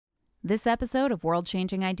This episode of World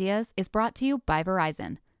Changing Ideas is brought to you by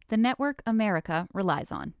Verizon, the network America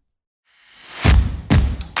relies on.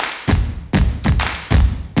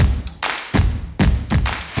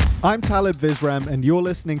 I'm Talib Visram, and you're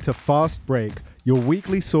listening to Fast Break, your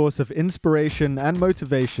weekly source of inspiration and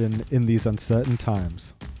motivation in these uncertain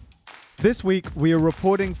times. This week, we are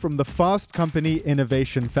reporting from the Fast Company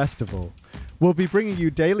Innovation Festival. We'll be bringing you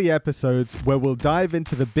daily episodes where we'll dive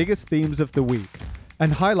into the biggest themes of the week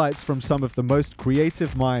and highlights from some of the most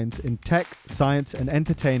creative minds in tech, science, and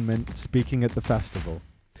entertainment speaking at the festival.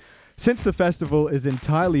 Since the festival is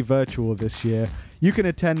entirely virtual this year, you can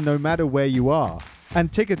attend no matter where you are,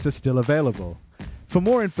 and tickets are still available. For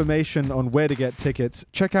more information on where to get tickets,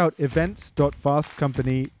 check out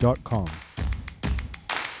events.fastcompany.com.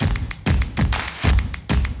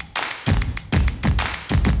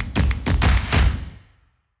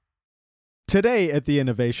 Today at the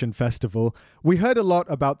Innovation Festival, we heard a lot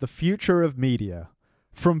about the future of media.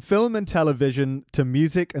 From film and television to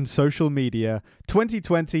music and social media,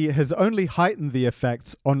 2020 has only heightened the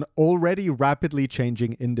effects on already rapidly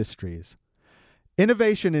changing industries.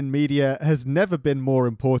 Innovation in media has never been more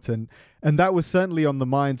important, and that was certainly on the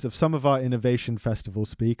minds of some of our Innovation Festival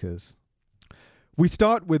speakers. We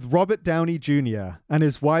start with Robert Downey Jr. and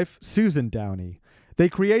his wife, Susan Downey. They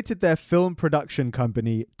created their film production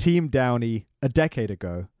company, Team Downey, a decade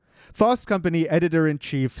ago. Fast Company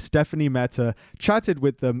editor-in-chief Stephanie Metter chatted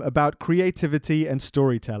with them about creativity and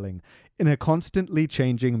storytelling in a constantly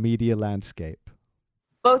changing media landscape.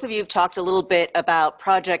 Both of you have talked a little bit about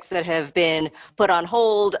projects that have been put on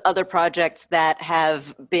hold, other projects that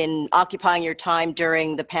have been occupying your time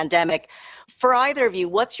during the pandemic. For either of you,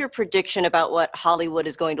 what's your prediction about what Hollywood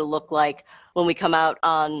is going to look like when we come out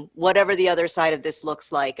on whatever the other side of this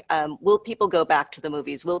looks like? Will people go back to the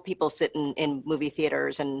movies? Will people sit in movie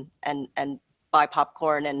theaters and buy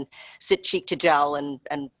popcorn and sit cheek to jowl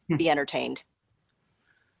and be entertained?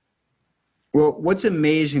 Well, what's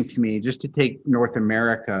amazing to me, just to take North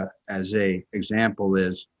America as an example,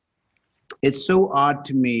 is it's so odd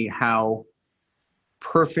to me how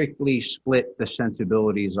perfectly split the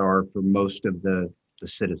sensibilities are for most of the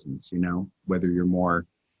citizens, whether you're more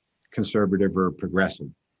conservative or progressive.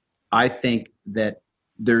 I think that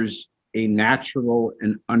there's a natural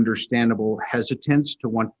and understandable hesitance to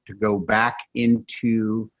want to go back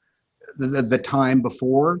into the time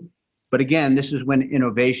before. But again, this is when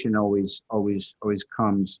innovation always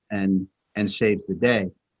comes and saves the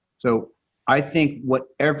day. So I think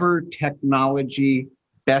whatever technology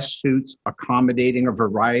best suits accommodating a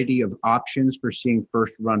variety of options for seeing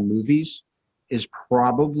first run movies is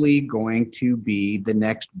probably going to be the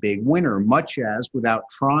next big winner, much as without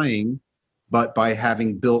trying, but by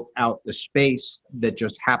having built out the space that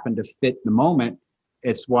just happened to fit the moment.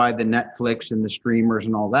 It's why the Netflix and the streamers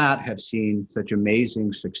and all that have seen such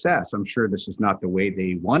amazing success. I'm sure this is not the way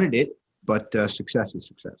they wanted it, but success is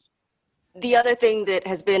success. The other thing that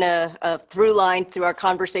has been a through line through our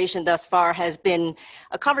conversation thus far has been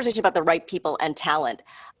a conversation about the right people and talent.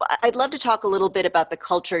 I'd love to talk a little bit about the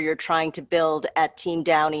culture you're trying to build at Team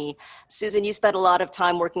Downey. Susan, you spent a lot of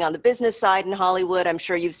time working on the business side in Hollywood. I'm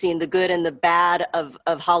sure you've seen the good and the bad of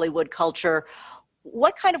Hollywood culture.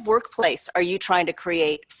 What kind of workplace are you trying to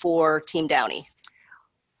create for Team Downey?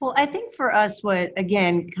 Well, I think for us,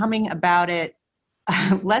 coming about it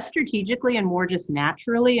less strategically and more just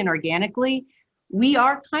naturally and organically, we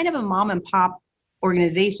are kind of a mom and pop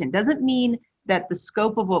organization. Doesn't mean that the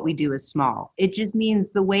scope of what we do is small. It just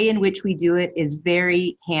means the way in which we do it is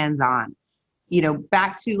very hands-on.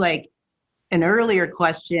 Back to like an earlier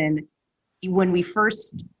question, when we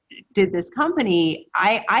first did this company,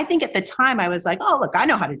 I think at the time I was like, oh, look, I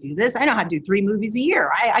know how to do this. I know how to do 3 movies a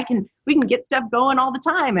year. We can get stuff going all the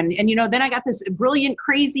time. And then I got this brilliant,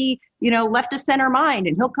 crazy, left of center mind,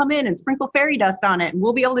 and he'll come in and sprinkle fairy dust on it and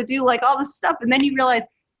we'll be able to do like all this stuff. And then you realize,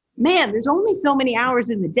 man, there's only so many hours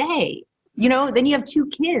in the day. Then you have 2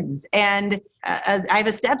 kids and I have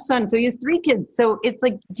a stepson, so he has 3 kids. So it's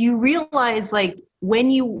like, you realize like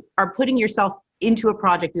when you are putting yourself into a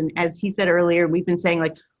project, and as he said earlier, we've been saying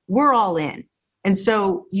like, we're all in. And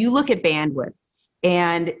so you look at bandwidth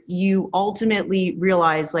and you ultimately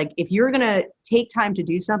realize like, if you're going to take time to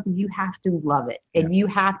do something, you have to love it. And you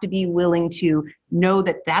have to be willing to know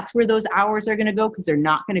that that's where those hours are going to go, because they're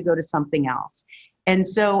not going to go to something else. And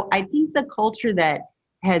so I think the culture that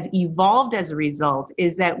has evolved as a result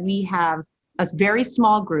is that we have a very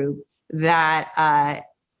small group that,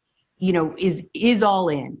 is all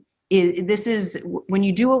in. This is when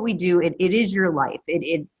you do what we do, it is your life.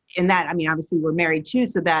 And that, obviously we're married too,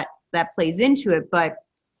 so that plays into it, but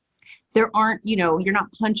there aren't, you're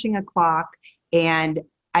not punching a clock. And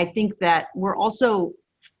I think that we're also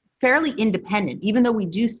fairly independent, even though we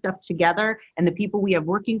do stuff together and the people we have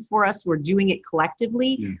working for us, we're doing it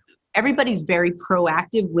collectively. Yeah. Everybody's very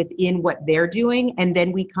proactive within what they're doing, and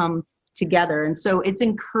then we come together. And so it's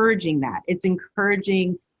encouraging that. It's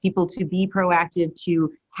encouraging people to be proactive,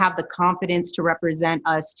 to have the confidence to represent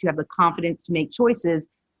us, to have the confidence to make choices.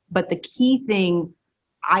 But the key thing,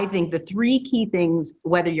 I think the three key things,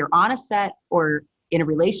 whether you're on a set or in a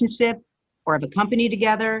relationship or have a company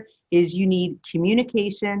together, is you need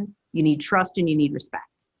communication, you need trust, and you need respect.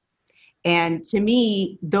 And to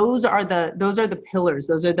me, those are the pillars.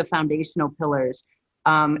 Those are the foundational pillars.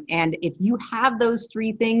 And if you have those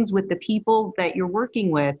three things with the people that you're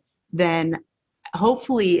working with, then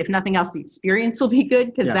hopefully, if nothing else, the experience will be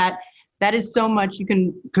good, because that is so much you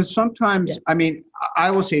can. Because sometimes, I mean,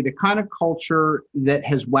 I will say the kind of culture that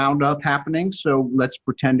has wound up happening, so let's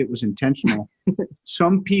pretend it was intentional.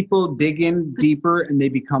 Some people dig in deeper and they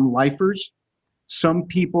become lifers. Some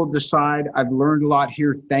people decide, I've learned a lot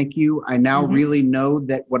here, thank you. I now really know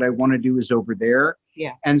that what I want to do is over there.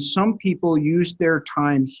 Yeah. And some people use their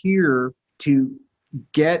time here to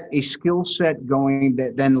get a skill set going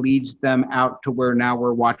that then leads them out to where now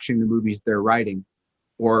we're watching the movies they're writing,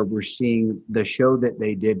 or we're seeing the show that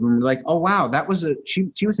they did. And we're like, oh, wow, that was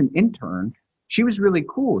she was an intern. She was really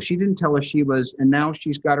cool. She didn't tell us she was, and now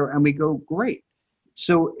she's got her, and we go, great.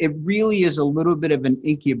 So it really is a little bit of an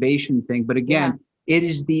incubation thing. But again, it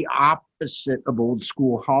is the opposite of old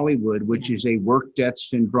school Hollywood, which is a work death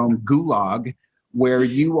syndrome gulag, where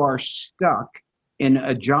you are stuck in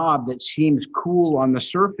a job that seems cool on the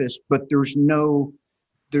surface, but there's no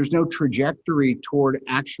trajectory toward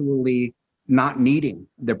actually not needing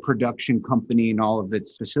the production company and all of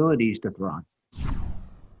its facilities to thrive.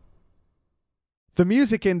 The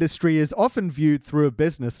music industry is often viewed through a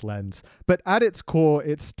business lens, but at its core,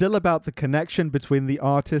 it's still about the connection between the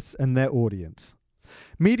artists and their audience.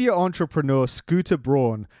 Media entrepreneur Scooter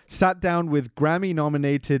Braun sat down with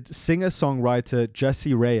Grammy-nominated singer-songwriter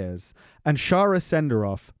Jessie Reyez and Shara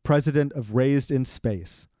Senderoff, president of Raised in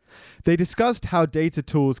Space. They discussed how data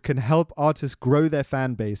tools can help artists grow their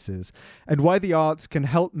fan bases and why the arts can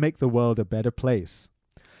help make the world a better place.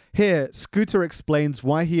 Here, Scooter explains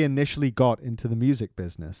why he initially got into the music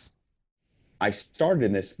business. I started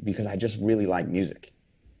in this because I just really like music.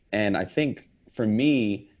 And I think for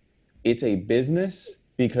me, it's a business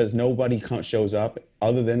because nobody shows up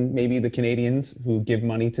other than maybe the Canadians who give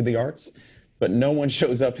money to the arts. But no one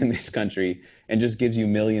shows up in this country and just gives you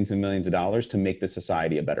millions and millions of dollars to make the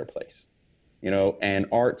society a better place. And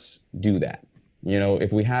arts do that.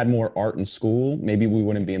 If we had more art in school, maybe we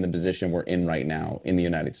wouldn't be in the position we're in right now in the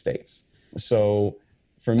United States. So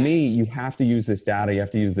for me, you have to use this data, you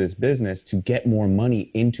have to use this business to get more money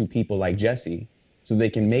into people like Jessie so they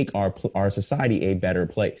can make our society a better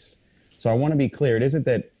place. So I want to be clear. It isn't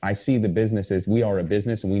that I see the business as we are a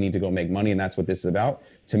business and we need to go make money and that's what this is about.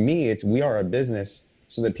 To me, it's we are a business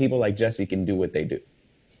so that people like Jessie can do what they do.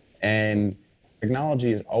 And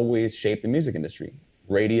technology has always shaped the music industry.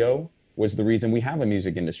 Radio was the reason we have a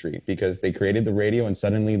music industry, because they created the radio and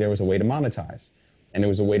suddenly there was a way to monetize and there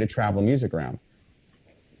was a way to travel music around.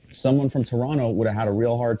 Someone from Toronto would have had a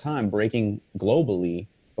real hard time breaking globally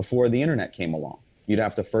before the internet came along. You'd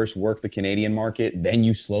have to first work the Canadian market, then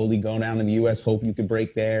you slowly go down to the US, hope you could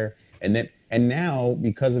break there. And now,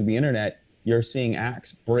 because of the internet, you're seeing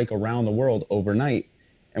acts break around the world overnight.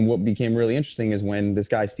 And what became really interesting is when this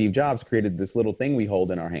guy, Steve Jobs, created this little thing we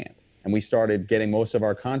hold in our hand. And we started getting most of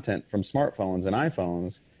our content from smartphones and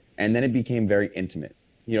iPhones. And then it became very intimate.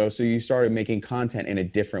 So you started making content in a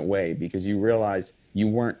different way because you realized you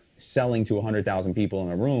weren't selling to 100,000 people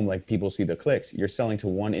in a room like people see the clicks. You're selling to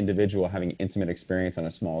one individual having an intimate experience on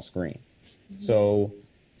a small screen. Mm-hmm. So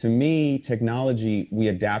to me, technology, we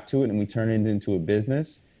adapt to it and we turn it into a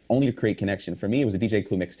business only to create connection. For me, it was a DJ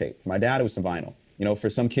Clue mixtape. For my dad, it was some vinyl.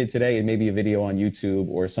 For some kid today, it may be a video on YouTube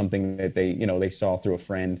or something that they saw through a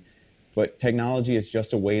friend. But technology is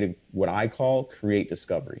just a way to, what I call, create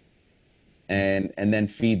discovery and then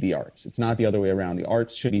feed the arts. It's not the other way around. The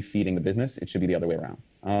arts should be feeding the business. It should be the other way around.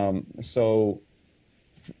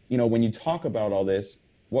 When you talk about all this,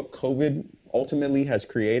 what COVID ultimately has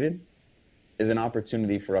created is an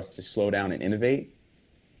opportunity for us to slow down and innovate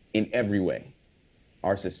in every way.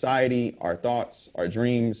 Our society, our thoughts, our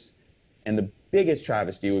dreams, and the biggest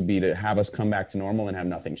travesty would be to have us come back to normal and have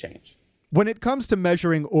nothing change. When it comes to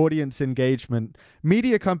measuring audience engagement,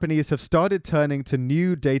 media companies have started turning to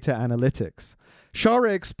new data analytics.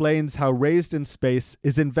 Shara explains how Raised in Space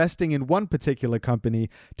is investing in one particular company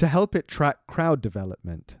to help it track crowd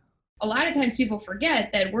development. a lot of times people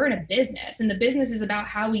forget that we're in a business, and the business is about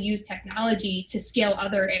how we use technology to scale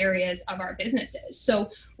other areas of our businesses. So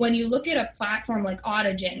when you look at a platform like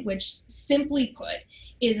Autogen, which simply put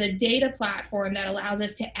is a data platform that allows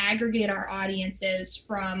us to aggregate our audiences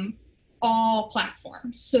from all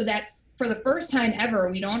platforms, so that for the first time ever,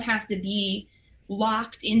 we don't have to be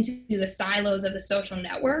locked into the silos of the social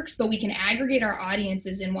networks, but we can aggregate our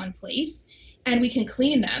audiences in one place, and we can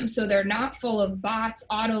clean them so they're not full of bots,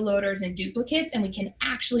 autoloaders, and duplicates, and we can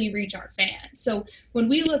actually reach our fans. So when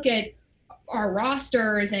we look at our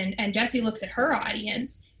rosters and Jessie looks at her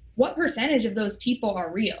audience, what percentage of those people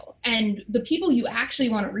are real? And the people you actually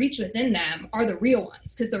want to reach within them are the real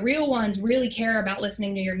ones, because the real ones really care about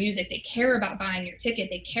listening to your music. They care about buying your ticket.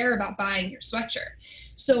 They care about buying your sweatshirt.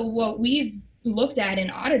 So what we've looked at in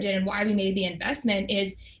Autogen and why we made the investment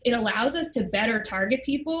is it allows us to better target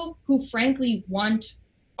people who frankly want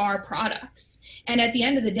our products. And at the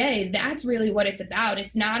end of the day, that's really what it's about.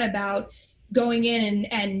 It's not about going in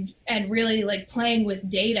and really like playing with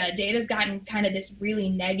data. Data's gotten kind of this really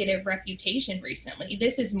negative reputation recently.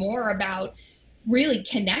 This is more about really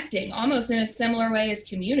connecting, almost in a similar way as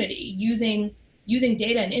community, using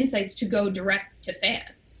data and insights to go direct to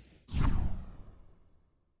fans.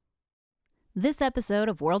 This episode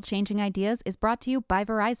of World Changing Ideas is brought to you by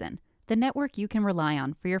Verizon, the network you can rely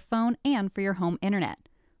on for your phone and for your home internet.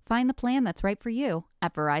 Find the plan that's right for you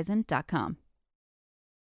at Verizon.com.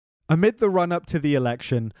 Amid the run-up to the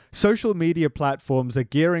election, social media platforms are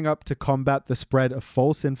gearing up to combat the spread of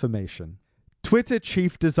false information. Twitter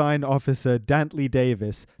Chief Design Officer Dantley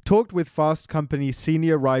Davis talked with Fast Company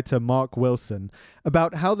senior writer Mark Wilson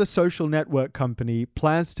about how the social network company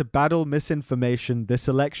plans to battle misinformation this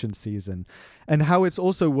election season, and how it's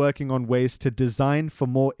also working on ways to design for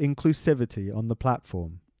more inclusivity on the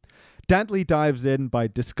platform. Dantley dives in by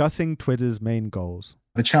discussing Twitter's main goals.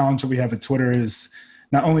 The challenge that we have at Twitter is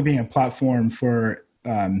not only being a platform for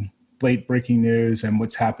late breaking news and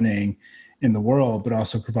what's happening in the world, but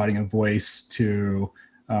also providing a voice to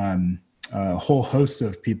a whole host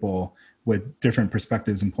of people with different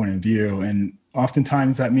perspectives and point of view. And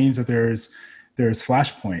oftentimes that means that there's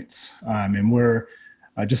flashpoints. And we're,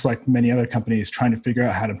 just like many other companies, trying to figure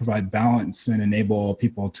out how to provide balance and enable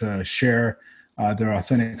people to share their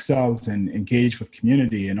authentic selves and engage with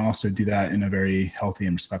community, and also do that in a very healthy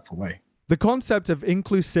and respectful way. The concept of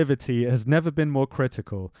inclusivity has never been more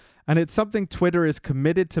critical, and it's something Twitter is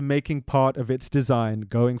committed to making part of its design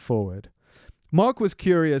going forward. Mark was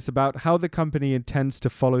curious about how the company intends to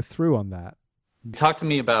follow through on that. Talk to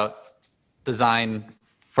me about design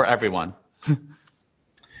for everyone.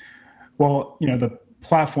 Well, the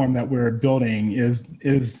platform that we're building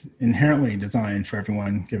is inherently designed for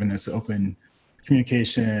everyone, given this open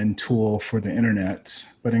communication tool for the internet.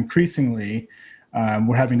 But increasingly,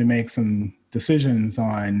 we're having to make some decisions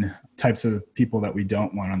on types of people that we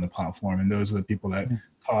don't want on the platform. And those are the people that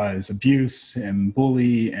cause abuse and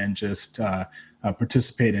bully and just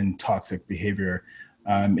participate in toxic behavior.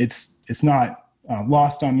 It's not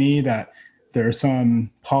lost on me that there are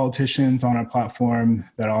some politicians on our platform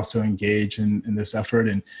that also engage in this effort.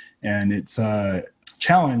 And it's a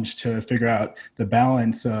challenge to figure out the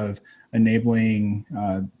balance of enabling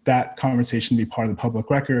that conversation to be part of the public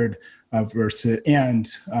record versus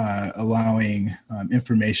allowing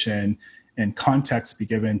information and context to be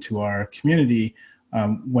given to our community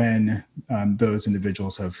when those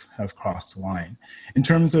individuals have crossed the line. In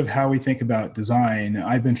terms of how we think about design,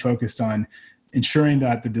 I've been focused on ensuring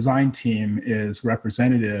that the design team is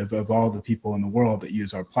representative of all the people in the world that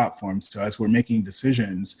use our platform. So as we're making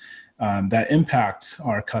decisions that impact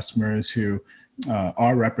our customers who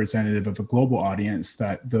are representative of a global audience,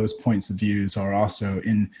 that those points of views are also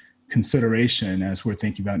in consideration as we're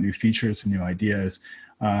thinking about new features and new ideas.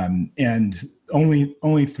 And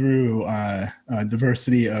only through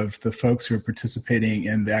diversity of the folks who are participating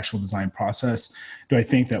in the actual design process do I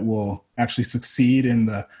think that we'll actually succeed in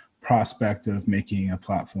the prospect of making a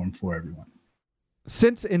platform for everyone.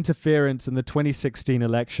 Since interference in the 2016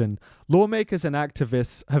 election, lawmakers and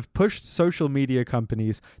activists have pushed social media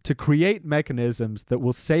companies to create mechanisms that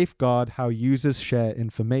will safeguard how users share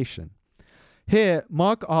information. Here,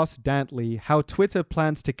 Mark asked Dantley how Twitter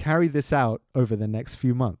plans to carry this out over the next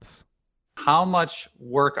few months. How much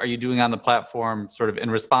work are you doing on the platform sort of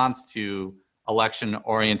in response to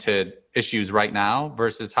election-oriented issues right now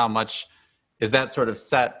versus how much is that sort of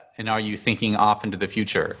set, and are you thinking off into the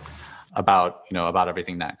future about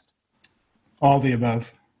everything next? All the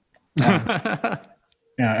above.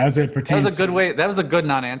 As it pertains. That was a good way. That was a good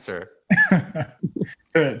non-answer.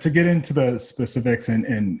 To get into the specifics,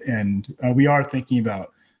 and we are thinking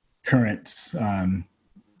about current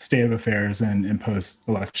state of affairs and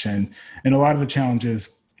post-election. And a lot of the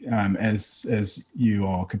challenges, as you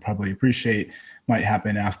all could probably appreciate, might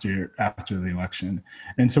happen after the election.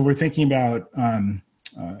 And so we're thinking about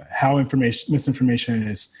how misinformation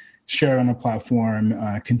is shared on a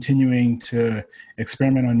platform, continuing to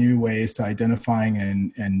experiment on new ways to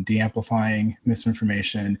identifying and de-amplifying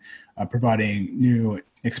misinformation, providing new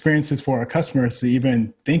experiences for our customers to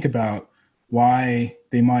even think about why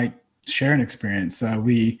they might share an experience.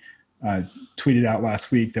 We tweeted out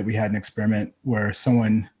last week that we had an experiment where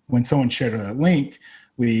when someone shared a link,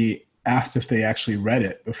 we asked if they actually read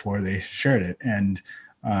it before they shared it. And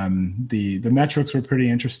the metrics were pretty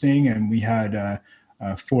interesting, and we had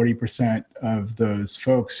 40% of those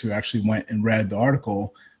folks who actually went and read the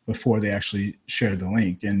article before they actually shared the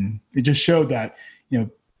link. And it just showed that,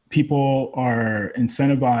 people are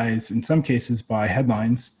incentivized in some cases by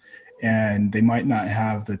headlines, and they might not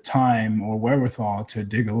have the time or wherewithal to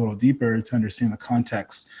dig a little deeper to understand the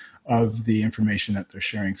context of the information that they're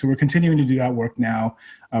sharing. So we're continuing to do that work now.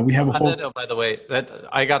 We have a whole... By the way,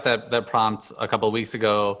 I got that prompt a couple of weeks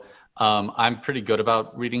ago. I'm pretty good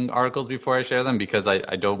about reading articles before I share them because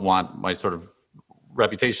I don't want my sort of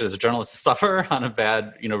reputation as a journalist to suffer on a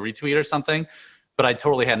bad, retweet or something. But I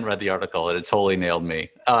totally hadn't read the article, and it totally nailed me.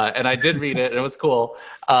 And I did read it, and it was cool,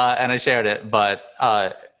 and I shared it, but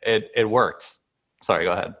it worked. Sorry,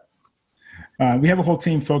 go ahead. We have a whole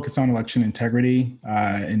team focused on election integrity,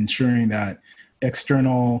 ensuring that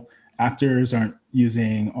external actors aren't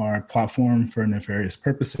using our platform for nefarious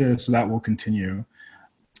purposes, so that will continue.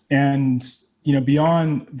 And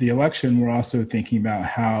beyond the election, we're also thinking about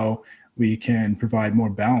how we can provide more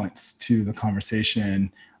balance to the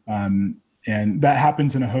conversation. And that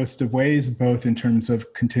happens in a host of ways, both in terms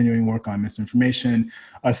of continuing work on misinformation,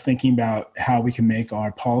 us thinking about how we can make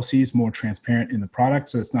our policies more transparent in the product.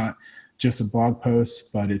 So it's not just a blog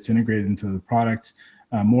post, but it's integrated into the product.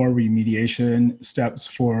 More remediation steps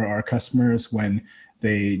for our customers when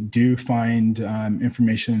they do find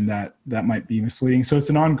information that might be misleading. So it's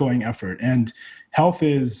an ongoing effort. And health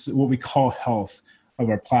is what we call health of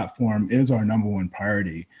our platform is our number one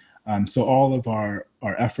priority. So all of our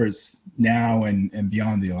efforts now and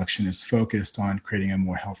beyond the election is focused on creating a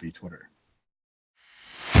more healthy Twitter.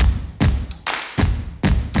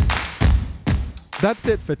 That's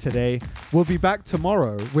it for today. We'll be back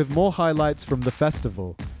tomorrow with more highlights from the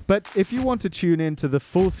festival. But if you want to tune in to the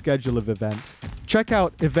full schedule of events, check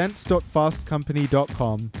out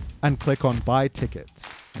events.fastcompany.com and click on Buy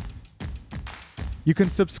Tickets. You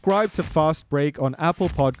can subscribe to Fast Break on Apple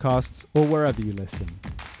Podcasts or wherever you listen.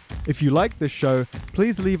 If you like this show,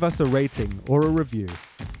 please leave us a rating or a review.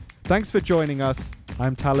 Thanks for joining us.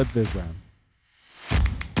 I'm Talib Visram.